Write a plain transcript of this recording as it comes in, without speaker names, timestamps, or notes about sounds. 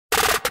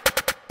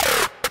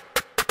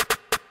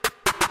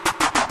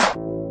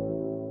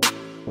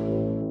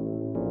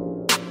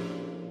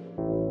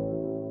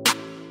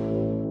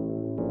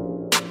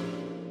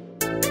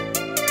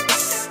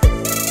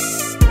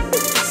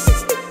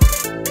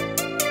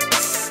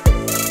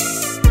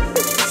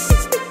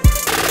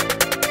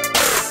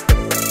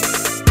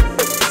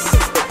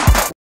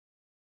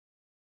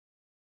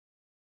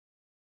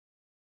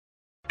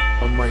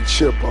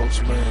Chill,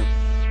 boss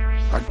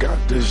man. I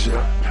got this,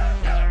 yeah.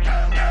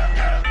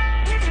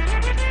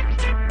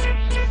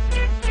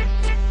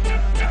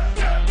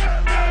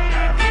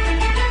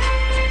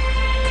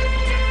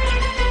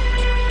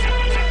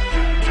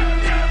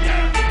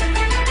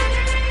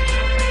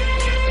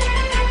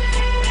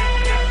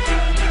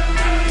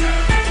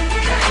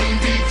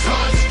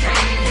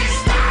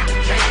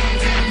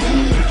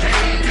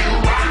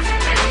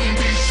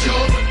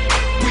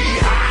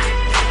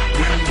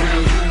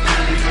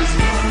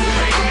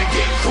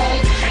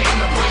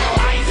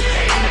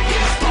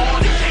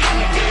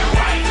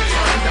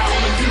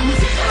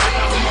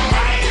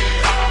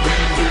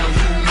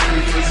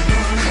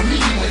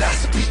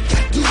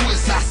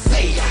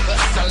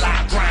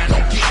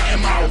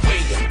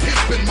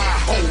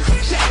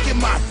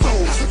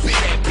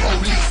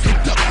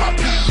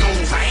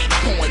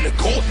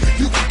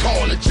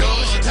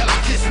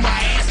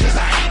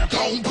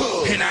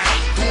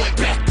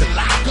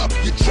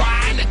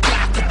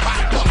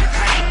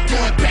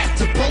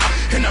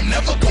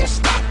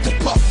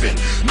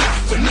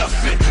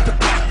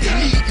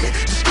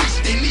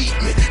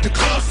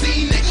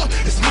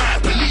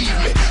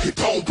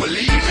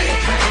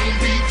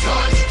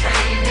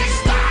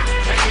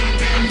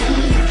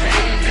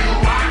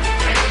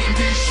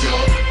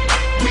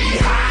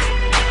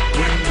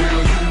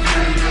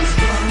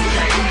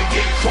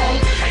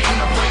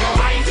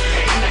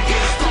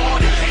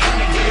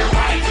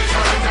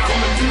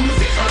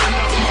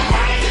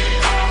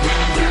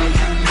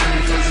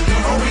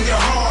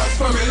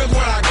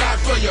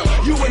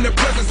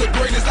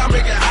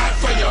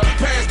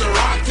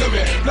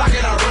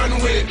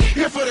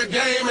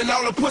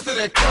 Pussy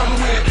that come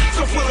with it.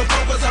 So full of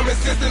focus, I'm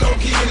insisting on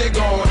keeping it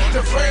going.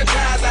 The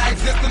franchise, I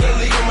exist in a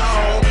league of my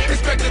own.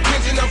 Expect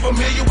attention, I'm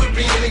familiar with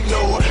being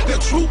ignored. The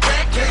true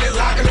back, can't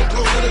locking and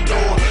closing the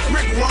door.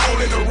 Rick roll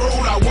in the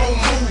road, I won't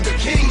move. The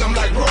king, I'm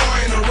like Roy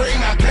in the ring,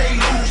 I can't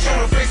lose. Show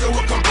the face of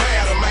what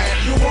compare to man.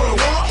 You wanna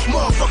walk?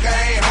 Motherfucker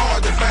ain't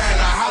hard to find.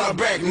 I holler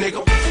back,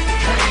 nigga.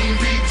 Can't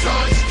be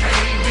touched,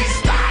 can't be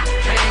stopped,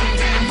 can't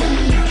be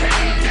moved,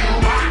 can't be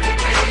rocked,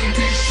 can't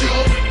be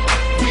shook.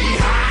 We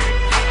hot.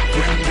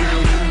 When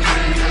will you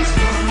niggas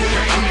learn?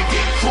 Came to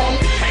get crunk,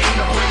 came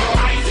to bring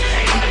life,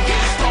 came to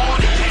get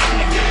started, came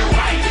to get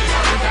right.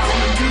 Turn down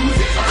the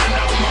music, turn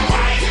down my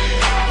mic.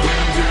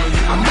 When will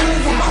you I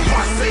move when my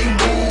heart say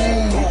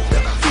move.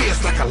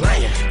 Feels like a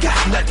lion, got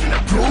nothing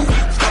to prove.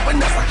 Stopping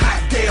that's a hot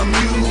damn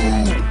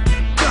mule.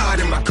 God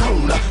in my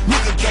corner,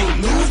 nigga can't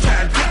lose.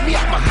 Trying to get me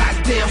out my hot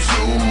damn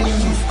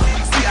shoes.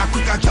 See how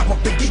quick I drop up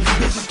and give you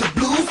bitches the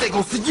blues. They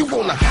gon' see you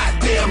on a hot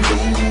damn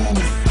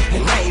news.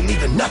 And I ain't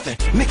leaving nothing.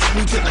 Mix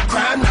me to the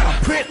crime, not a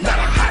print, not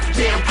a hot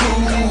damn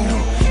crew.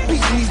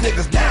 Beating these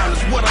niggas down is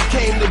what I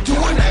came to do,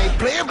 and I ain't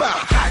playing by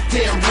a hot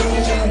damn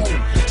rule.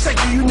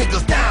 Shaking you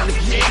niggas down if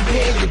you ain't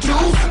paying your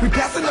dues. We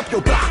passing up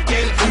your block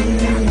and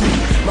ooh,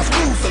 my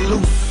screws are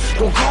loose.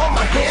 Don't call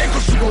my hand,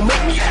 cause you gon'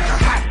 make me act a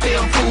hot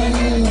damn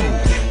fool.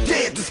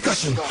 Dead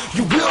discussion,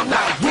 you will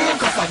not win,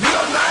 cause I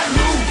will not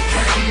lose.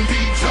 Can't be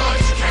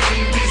touched,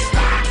 can't be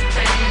stopped,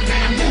 can't be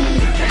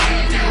moved,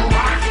 can't be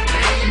rocked,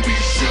 can't be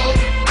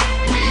shook.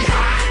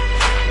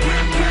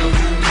 When will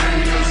you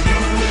niggas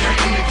learn?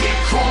 Came to get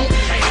crunk,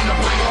 came to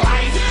bring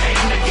life,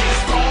 came to get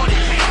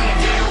started, came to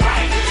get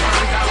right.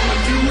 Turn down the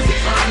music,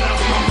 turn up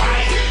my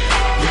mic.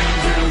 When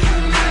will you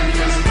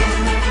niggas learn?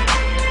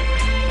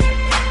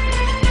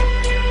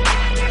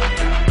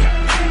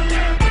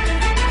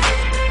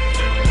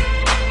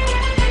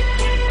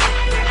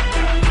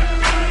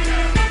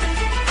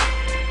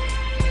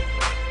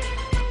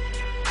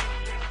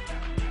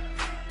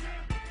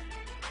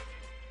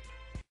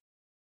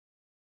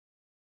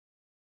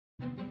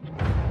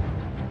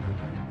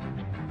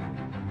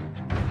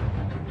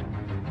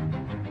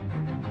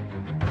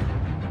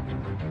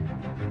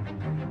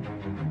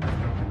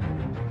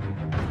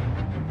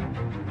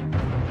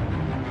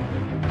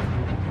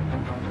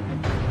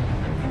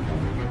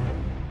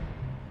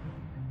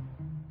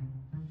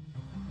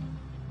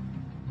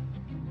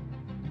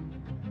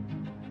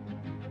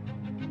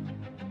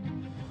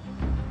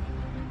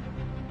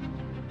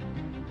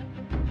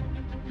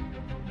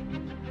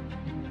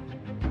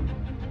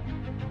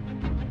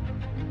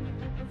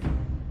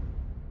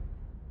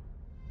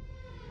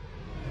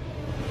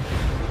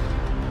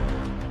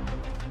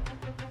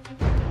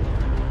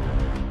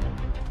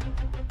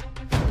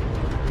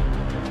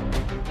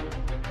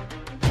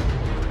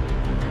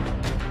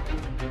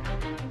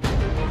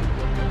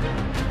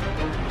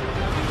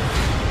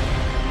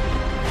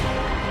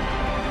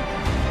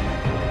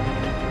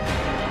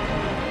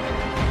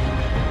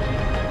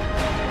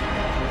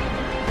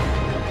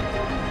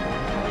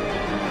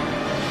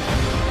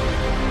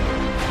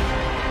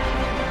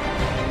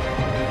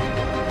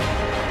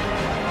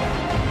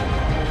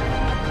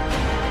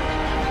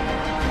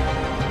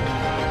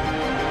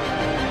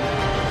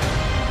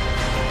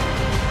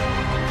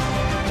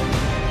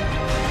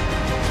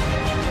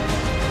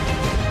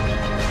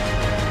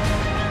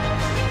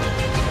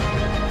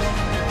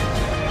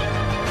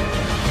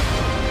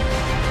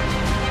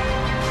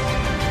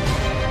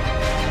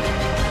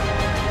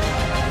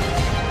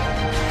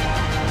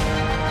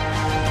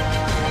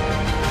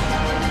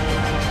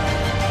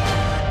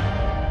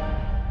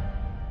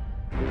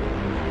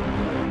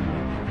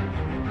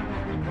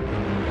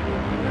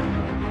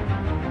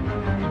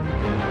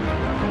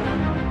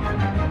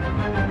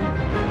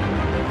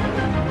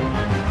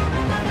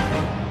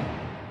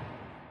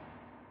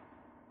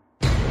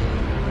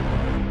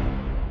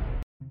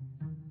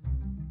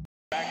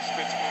 Back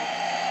spits move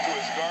to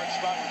his guard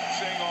spot. We've been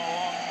saying all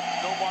along,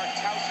 no Mark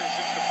Towser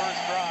since the first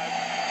drive.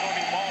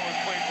 Tony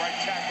Mullins played right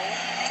tackle.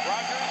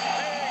 Rogers,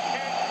 big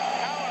hit.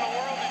 How in the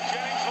world did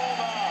Jennings hold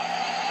on?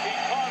 He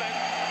caught it,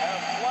 and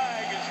a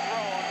flag is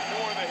thrown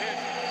for the hit.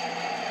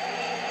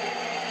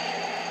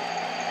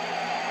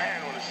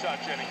 Man, what a shot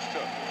Jennings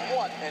took.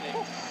 What an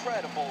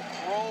incredible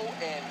throw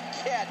and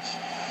catch.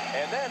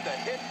 And then the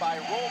hit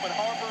by Roman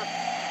Harper.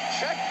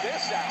 Check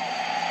this out.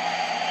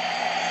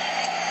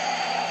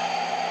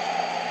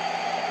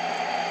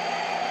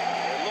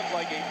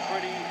 Like a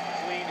pretty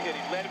clean hit.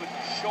 He led with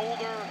the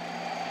shoulder,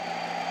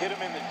 hit him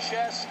in the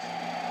chest.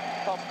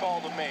 Tough call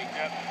to make.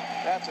 Yep.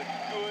 That's a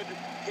good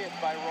hit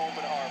by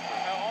Roman Harper.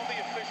 Now, all the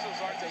officials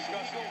aren't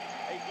discussing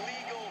a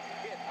legal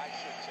hit, I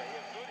should say.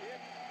 A good hit,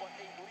 but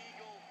a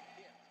legal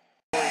hit.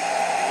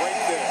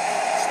 Right there.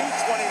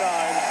 229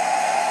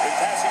 in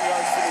passing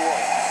yards for New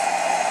Orleans.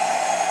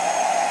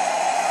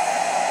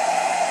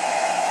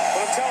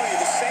 But I'm telling you,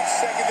 the Saints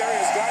secondary,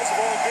 as guys have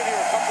only been here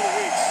a couple of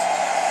weeks,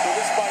 so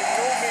this by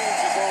no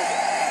means is over.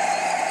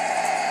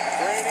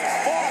 Brady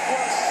fought, what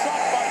a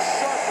shot by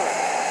Sharper.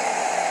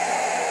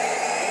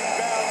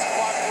 Inbounds,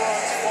 clock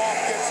runs, Falk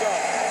gets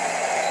up.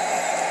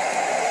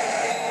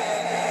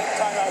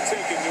 Timeout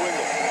taken, New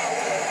England.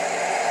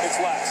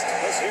 It's last.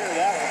 Let's hear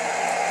that one.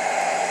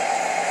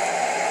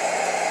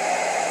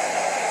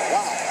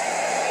 Wow.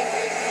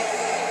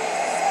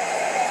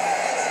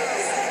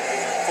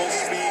 Full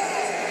speed.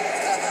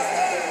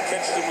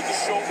 Catches him with the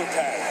shoulder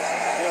pad.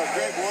 You know,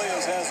 Greg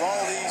Williams has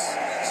all these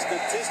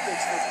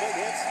statistics for big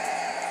hits.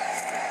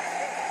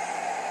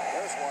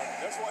 There's one.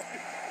 There's one.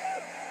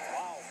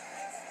 Wow.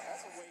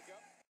 That's a wake up.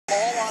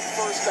 All on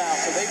first down.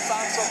 So they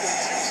found something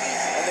juicy,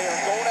 and they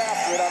are going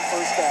after it on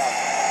first down.